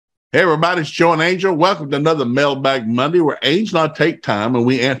Hey, everybody, it's Joe and Angel. Welcome to another MailBag Monday, where Angel and I take time and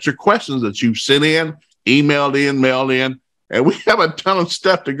we answer questions that you've sent in, emailed in, mailed in, and we have a ton of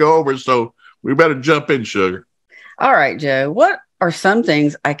stuff to go over, so we better jump in, sugar. All right, Joe. What are some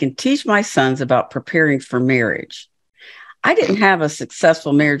things I can teach my sons about preparing for marriage? I didn't have a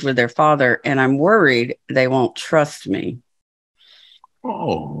successful marriage with their father, and I'm worried they won't trust me.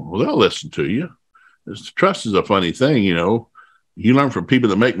 Oh, well, they'll listen to you. Trust is a funny thing, you know. You learn from people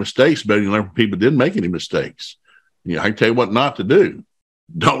that make mistakes better than you learn from people that didn't make any mistakes. You know, I can tell you what not to do.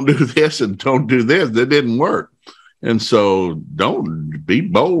 Don't do this and don't do this. That didn't work. And so don't be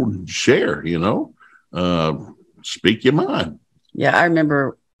bold and share, you know. Speak your mind. Yeah, I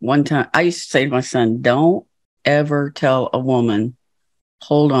remember one time I used to say to my son, don't ever tell a woman,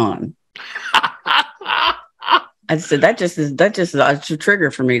 hold on. I said, that just is a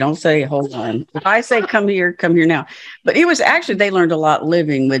trigger for me. Don't say, hold on. If I say, come here now. But it was actually, they learned a lot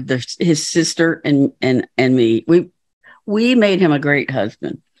living with his sister and me. We made him a great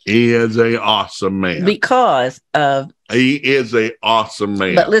husband. He is a awesome man. He is a awesome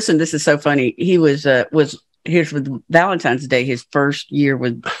man. But listen, this is so funny. He here's with Valentine's Day, his first year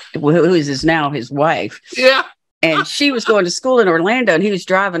with who is now his wife. Yeah. And she was going to school in Orlando, and he was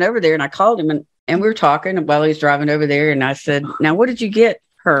driving over there, and I called him and we were talking while he was driving over there. And I said, now, what did you get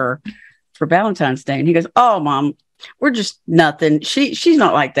her for Valentine's Day? And he goes, oh, Mom, we're just nothing. She's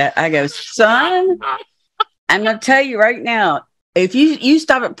not like that. I go, son, I'm going to tell you right now, if you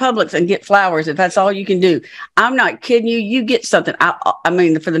stop at Publix and get flowers, if that's all you can do, I'm not kidding you. You get something. I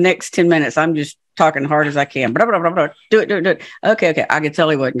mean, for the next 10 minutes, I'm just talking hard as I can. Blah, blah, blah, blah. Do it. Okay. I could tell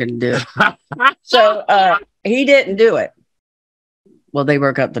he wasn't going to do it. So he didn't do it. Well, they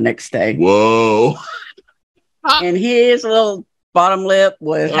broke up the next day. Whoa. And his little bottom lip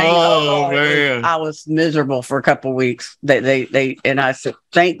was hanging on. Man. I was miserable for a couple of weeks. They and I said,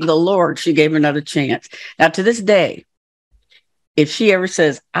 thank the Lord she gave him another chance. Now, to this day, if she ever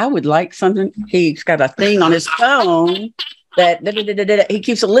says, I would like something, he's got a thing on his phone that he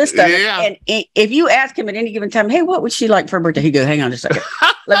keeps a list of it. And if you ask him at any given time, hey, what would she like for her birthday? He go, hang on just a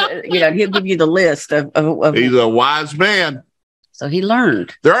second. He'll give you the list of He's a wise man. So he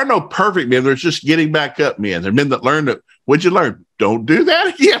learned. There are no perfect men. There's just getting back up men. There are men that learned it. What'd you learn? Don't do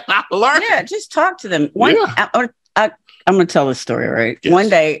that again. I learned. Yeah, just talk to them. I'm going to tell this story, right? Yes. One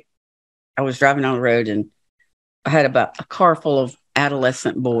day I was driving on the road and I had about a car full of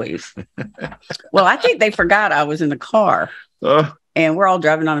adolescent boys. Well, I think they forgot I was in the car. And we're all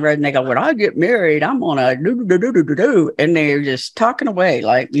driving on the road and they go, when I get married, I'm on a do. And they're just talking away.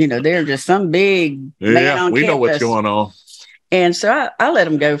 Like, you know, they're just some big man on we campus. Know what's going on. And so I let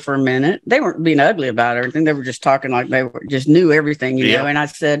them go for a minute. They weren't being ugly about it. They were just talking like they just knew everything, you know. And I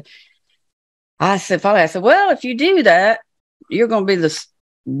said, finally, well, if you do that, you're going to be the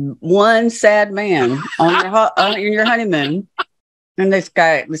one sad man on your honeymoon. And this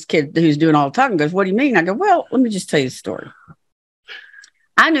kid who's doing all the talking goes, what do you mean? I go, well, let me just tell you the story.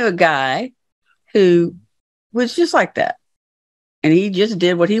 I knew a guy who was just like that. And he just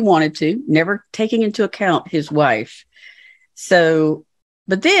did what he wanted to, never taking into account his wife. So,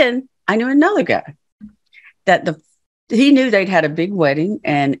 but then I knew another guy that he knew they'd had a big wedding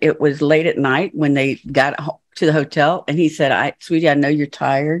and it was late at night when they got to the hotel. And he said, sweetie, I know you're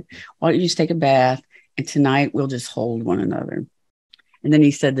tired. Why don't you just take a bath? And tonight we'll just hold one another. And then he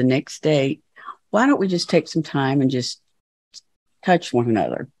said the next day, why don't we just take some time and just touch one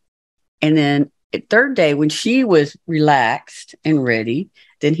another? And then the third day, when she was relaxed and ready,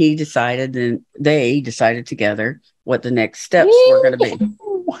 then they decided together what the next steps were going to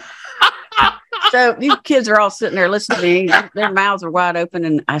be. So these kids are all sitting there listening to me. Their mouths are wide open.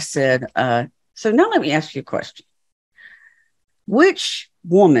 And I said, so now let me ask you a question. Which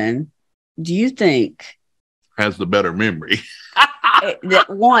woman do you think has the better memory? that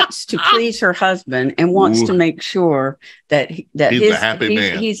wants to please her husband and wants to make sure that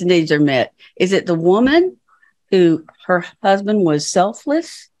his needs are met? Is it the woman who her husband was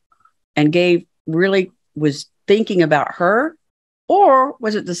selfless and was thinking about her? Or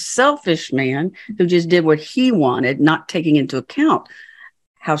was it the selfish man who just did what he wanted, not taking into account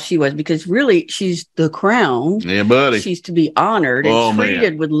how she was? Because really, she's the crown. Yeah, buddy. She's to be honored and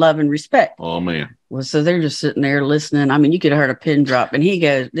treated with love and respect. Oh, man. Well, so they're just sitting there listening. I mean, you could have heard a pin drop. And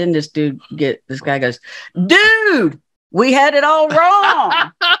this guy goes, dude, we had it all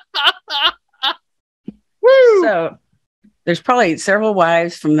wrong. Woo! So there's probably several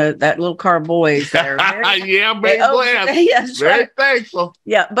wives from that little car boys that are very, very thankful.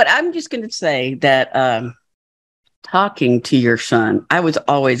 Yeah, but I'm just going to say that talking to your son, I was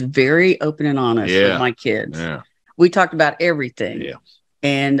always very open and honest with my kids. Yeah. We talked about everything. Yeah.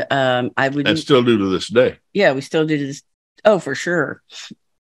 And I would and still do to this day. Yeah, we still do this. Oh, for sure.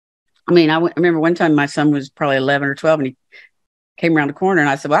 I mean, I remember one time my son was probably 11 or 12 and he came around the corner and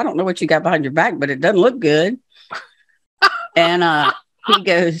I said, well, I don't know what you got behind your back, but it doesn't look good. And he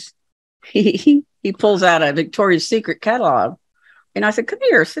goes, he pulls out a Victoria's Secret catalog. And I said, come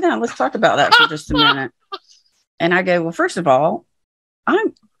here, sit down. Let's talk about that for just a minute. And I go, well, first of all,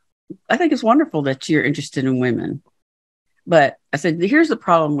 I think it's wonderful that you're interested in women. But I said, here's the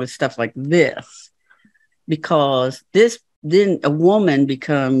problem with stuff like this, because then a woman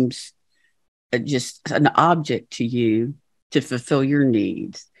becomes just an object to you to fulfill your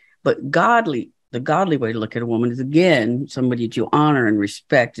needs. But the godly way to look at a woman is, again, somebody that you honor and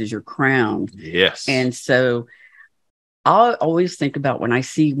respect as your crown. Yes. And so I always think about when I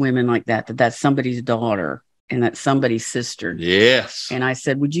see women like that that's somebody's daughter and that's somebody's sister. Yes. And I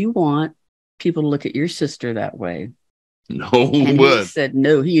said, would you want people to look at your sister that way? No. And he said,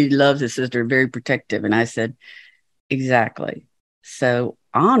 no, he loves his sister, very protective. And I said, exactly. So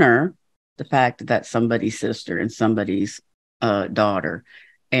honor the fact that that's somebody's sister and somebody's daughter.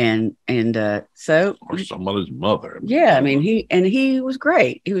 And so, or somebody's mother. Yeah. I mean, he was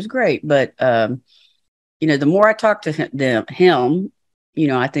great. He was great. But, the more I talked to him,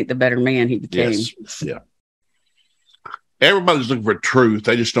 I think the better man he became. Yes. Yeah. Everybody's looking for truth.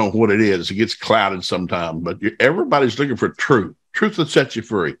 They just don't know what it is. It gets clouded sometimes, but everybody's looking for truth that sets you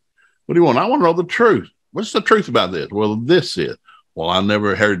free. What do you want? I want to know the truth. What's the truth about this? Well, this is. Well, I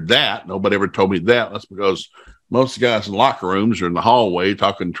never heard that. Nobody ever told me that. That's because most of the guys in locker rooms are in the hallway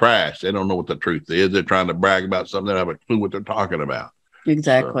talking trash. They don't know what the truth is. They're trying to brag about something. They don't have a clue what they're talking about.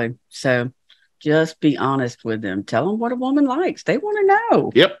 Exactly. So just be honest with them. Tell them what a woman likes. They want to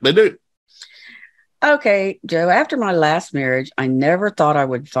know. Yep, they do. Okay, Joe, after my last marriage, I never thought I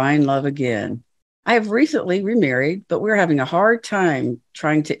would find love again. I have recently remarried, but we're having a hard time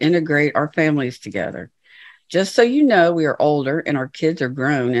trying to integrate our families together. Just so you know, we are older and our kids are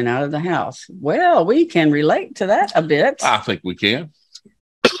grown and out of the house. Well, we can relate to that a bit. I think we can.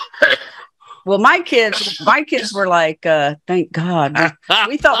 Well, my kids were like, thank God.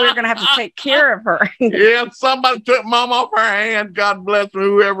 We thought we were going to have to take care of her. Yeah, somebody took mom off her hand. God bless her,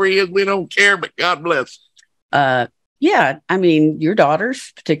 whoever he is. We don't care, but God bless. Yeah, I mean, your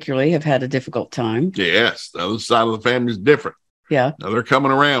daughters particularly have had a difficult time. Yes, the other side of the family is different. Yeah. Now they're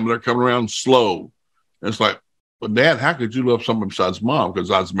coming around, but they're coming around slow. And it's like, well, Dad, how could you love someone besides Mom? Because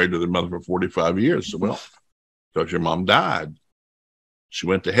I was married to their mother for 45 years. So, well, because your mom died. She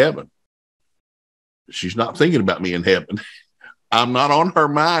went to heaven. She's not thinking about me in heaven. I'm not on her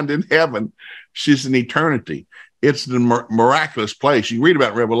mind in heaven. She's in eternity. It's the miraculous place. You read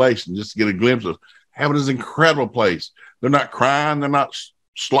about Revelation just to get a glimpse of heaven is an incredible place. They're not crying. They're not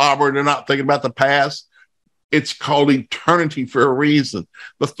slobbering. They're not thinking about the past. It's called eternity for a reason.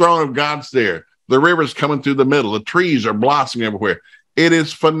 The throne of God's there. The river's coming through the middle. The trees are blossoming everywhere. It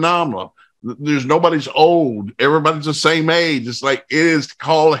is phenomenal. There's nobody's old. Everybody's the same age. It's like it is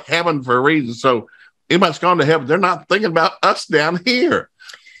called heaven for a reason. So anybody's gone to heaven, they're not thinking about us down here.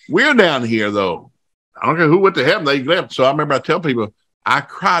 We're down here, though. I don't care who went to heaven. They left. So I remember I tell people, I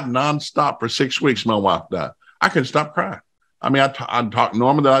cried nonstop for 6 weeks. My wife died. I couldn't stop crying. I mean, I'd talk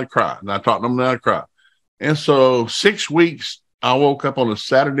Norman, then I'd cry. And I'd talk Norman, then I'd cry. And so 6 weeks, I woke up on a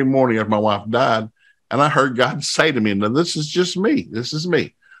Saturday morning after my wife died, and I heard God say to me, now this is just me. This is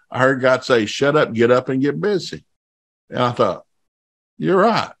me. I heard God say, shut up, get up, and get busy. And I thought, you're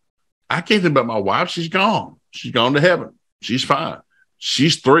right. I can't think about my wife. She's gone. She's gone to heaven. She's fine.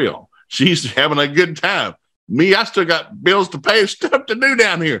 She's thrilled. She's having a good time. Me, I still got bills to pay, stuff to do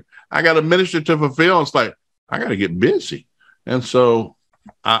down here. I got a ministry to fulfill. It's like, I got to get busy. And so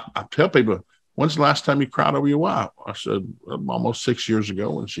I tell people, when's the last time you cried over your wife? I said, almost 6 years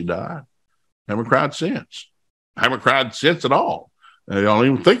ago when she died. Haven't cried since. I haven't cried since at all. I don't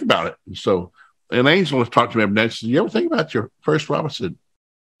even think about it. And so an angel has talked to me every day. She said, you ever think about your first wife? I said,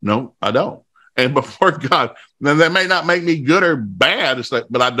 no, I don't. And before God, now that may not make me good or bad. It's like,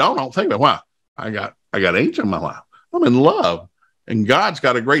 but I don't think about why. I got angel in my life. I'm in love. And God's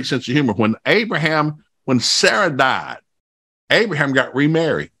got a great sense of humor. When Sarah died, Abraham got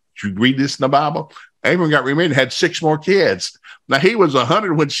remarried. Did you read this in the Bible? Abraham got remarried and had 6 more kids. Now, he was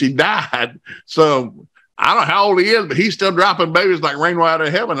 100 when she died. So I don't know how old he is, but he's still dropping babies like rain out of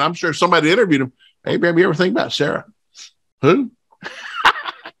heaven. I'm sure somebody interviewed him. Abraham, you ever think about Sarah? Who?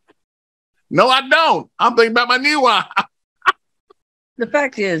 No, I don't. I'm thinking about my new wife. The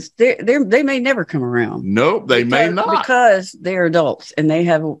fact is, they may never come around. Nope, they may not. Because they're adults and they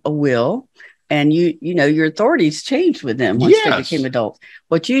have a will. And you know, your authorities changed with them once they became adults.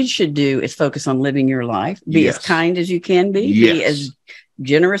 What you should do is focus on living your life. Be as kind as you can be.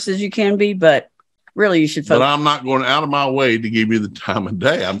 generous as you can be, but really you should focus. But I'm not going out of my way to give you the time of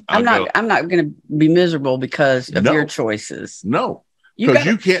day. I'm not going to be miserable because of your choices. No, because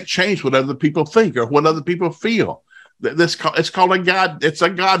you can't change what other people think or what other people feel. It's called a God. It's a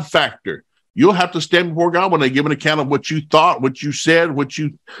God factor. You'll have to stand before God when they give an account of what you thought, what you said, what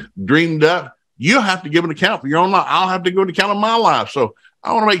you dreamed up. You'll have to give an account for your own life. I'll have to give an account of my life. So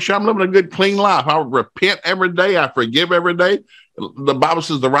I want to make sure I'm living a good, clean life. I repent every day. I forgive every day. The Bible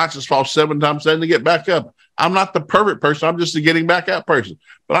says the righteous fall 7 times 7 to get back up. I'm not the perfect person. I'm just a getting back up person.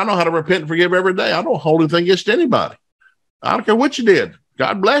 But I know how to repent and forgive every day. I don't hold anything against anybody. I don't care what you did.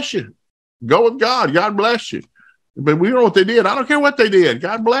 God bless you. Go with God. God bless you. But we know what they did. I don't care what they did.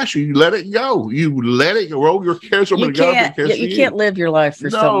 God bless you. You let it go. You let it go. Roll your cares over to God. You can't live your life for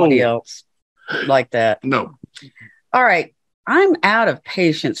somebody else like that. No. All right. I'm out of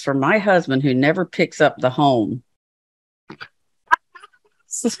patience for my husband who never picks up the home.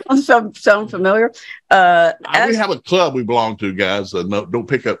 Sound familiar? We have a club we belong to, guys. No, don't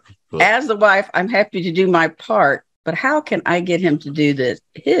pick up. As the wife, I'm happy to do my part, but how can I get him to do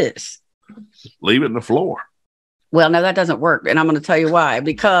his? Leave it in the floor. Well, no, that doesn't work. And I'm going to tell you why.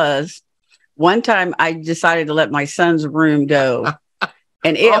 Because one time I decided to let my son's room go.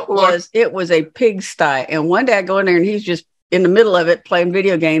 And it was a pigsty. And one day I go in there and he's just in the middle of it playing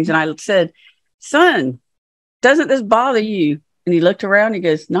video games. And I said, son, doesn't this bother you? And he looked around and he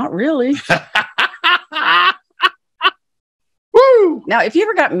goes, not really. Woo! Now, if he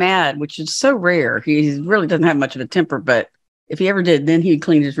ever got mad, which is so rare, he really doesn't have much of a temper, but if he ever did, then he'd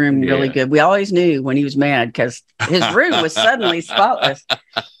clean his room really good. We always knew when he was mad because his room was suddenly spotless.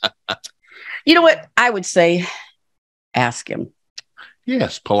 You know what? I would say ask him.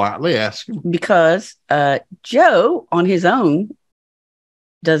 Yes, politely ask him. Because Joe on his own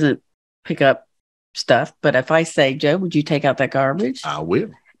doesn't pick up stuff. But if I say, Joe, would you take out that garbage? I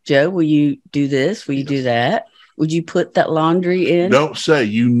will. Joe, will you do this? Will you do that? Would you put that laundry in? Don't say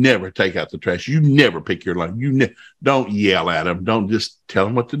you never take out the trash. You never pick your laundry. Don't yell at them. Don't just tell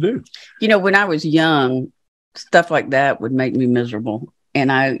them what to do. You know, when I was young, stuff like that would make me miserable.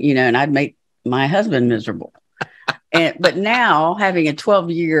 And I'd make my husband miserable. But now having a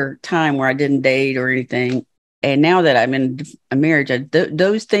 12-year time where I didn't date or anything, and now that I'm in a marriage,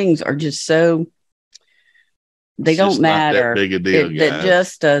 those things are just so, they don't matter. Not that big a deal, it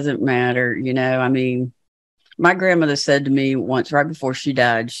just doesn't matter. You know, I mean, my grandmother said to me once, right before she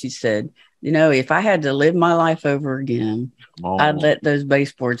died, she said, you know, if I had to live my life over again, I'd let those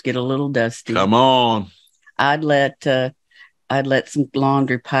baseboards get a little dusty. Come on. I'd let some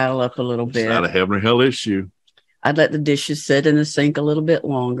laundry pile up a little bit. It's not a heaven or hell issue. I'd let the dishes sit in the sink a little bit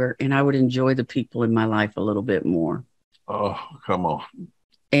longer, and I would enjoy the people in my life a little bit more. Oh, come on.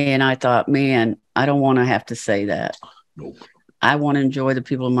 And I thought, man, I don't want to have to say that. Nope. I want to enjoy the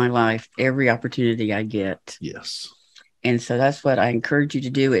people in my life every opportunity I get. Yes. And so that's what I encourage you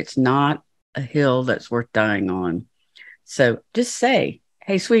to do. It's not a hill that's worth dying on. So just say,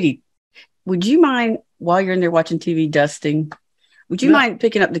 hey, sweetie, would you mind while you're in there watching TV dusting? Would you mind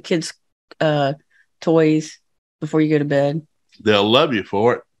picking up the kids' toys before you go to bed? They'll love you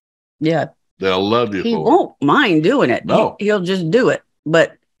for it. Yeah. They'll love you for it. He won't mind doing it. No. He'll just do it.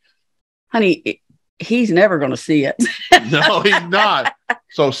 But, honey, he's never going to see it. No, he's not.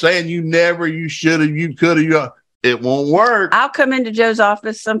 So saying you never, you should have, you could have, it won't work. I'll come into Joe's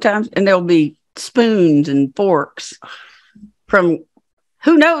office sometimes and there'll be spoons and forks from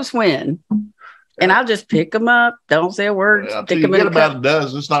who knows when. And I'll just pick them up. Don't say a word. Stick them in about a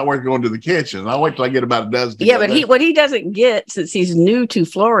dozen. It's not worth going to the kitchen. I'll wait till I get about a dozen. Yeah, but what he doesn't get, since he's new to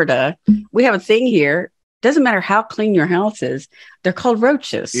Florida, we have a thing here. Doesn't matter how clean your house is. They're called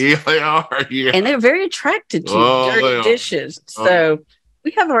roaches. Yeah, they are. Yeah. And they're very attracted to dirty dishes. So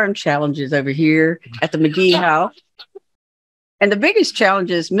we have our own challenges over here at the McGee house. And the biggest challenge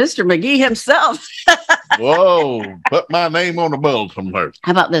is Mr. McGee himself. Whoa, put my name on the bulletin alert.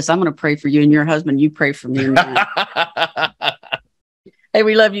 How about this? I'm going to pray for you and your husband. You pray for me. Hey,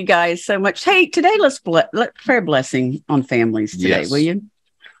 we love you guys so much. Hey, today let's pray a blessing on families today, will you?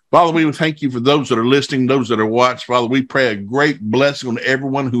 Father, we thank you for those that are listening, those that are watching. Father, we pray a great blessing on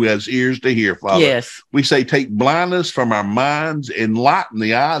everyone who has ears to hear, Father. Yes. We say, take blindness from our minds, enlighten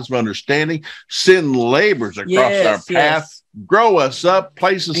the eyes of understanding, send labors across our path. Yes. Grow us up,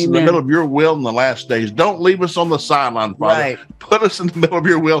 place us in the middle of your will in the last days. Don't leave us on the sideline, Father. Right. Put us in the middle of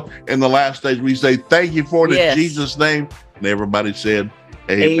your will in the last days. We say thank you for it in Jesus' name. And everybody said,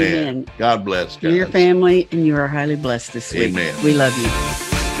 amen. God bless, guys. You're your family, and you are highly blessed this week. Amen. We love you.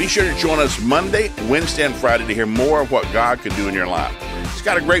 Be sure to join us Monday, Wednesday, and Friday to hear more of what God can do in your life. He's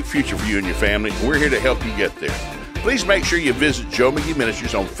got a great future for you and your family, and we're here to help you get there. please make sure you visit Joe McGee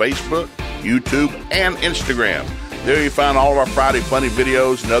Ministries on Facebook, YouTube, and Instagram. There you find all of our Friday Funny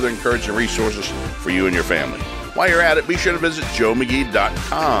videos and other encouraging resources for you and your family. While you're at it, be sure to visit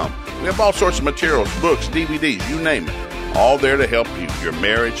joemcgee.com. We have all sorts of materials, books, DVDs, you name it, all there to help you, your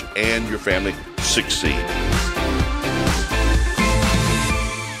marriage, and your family succeed.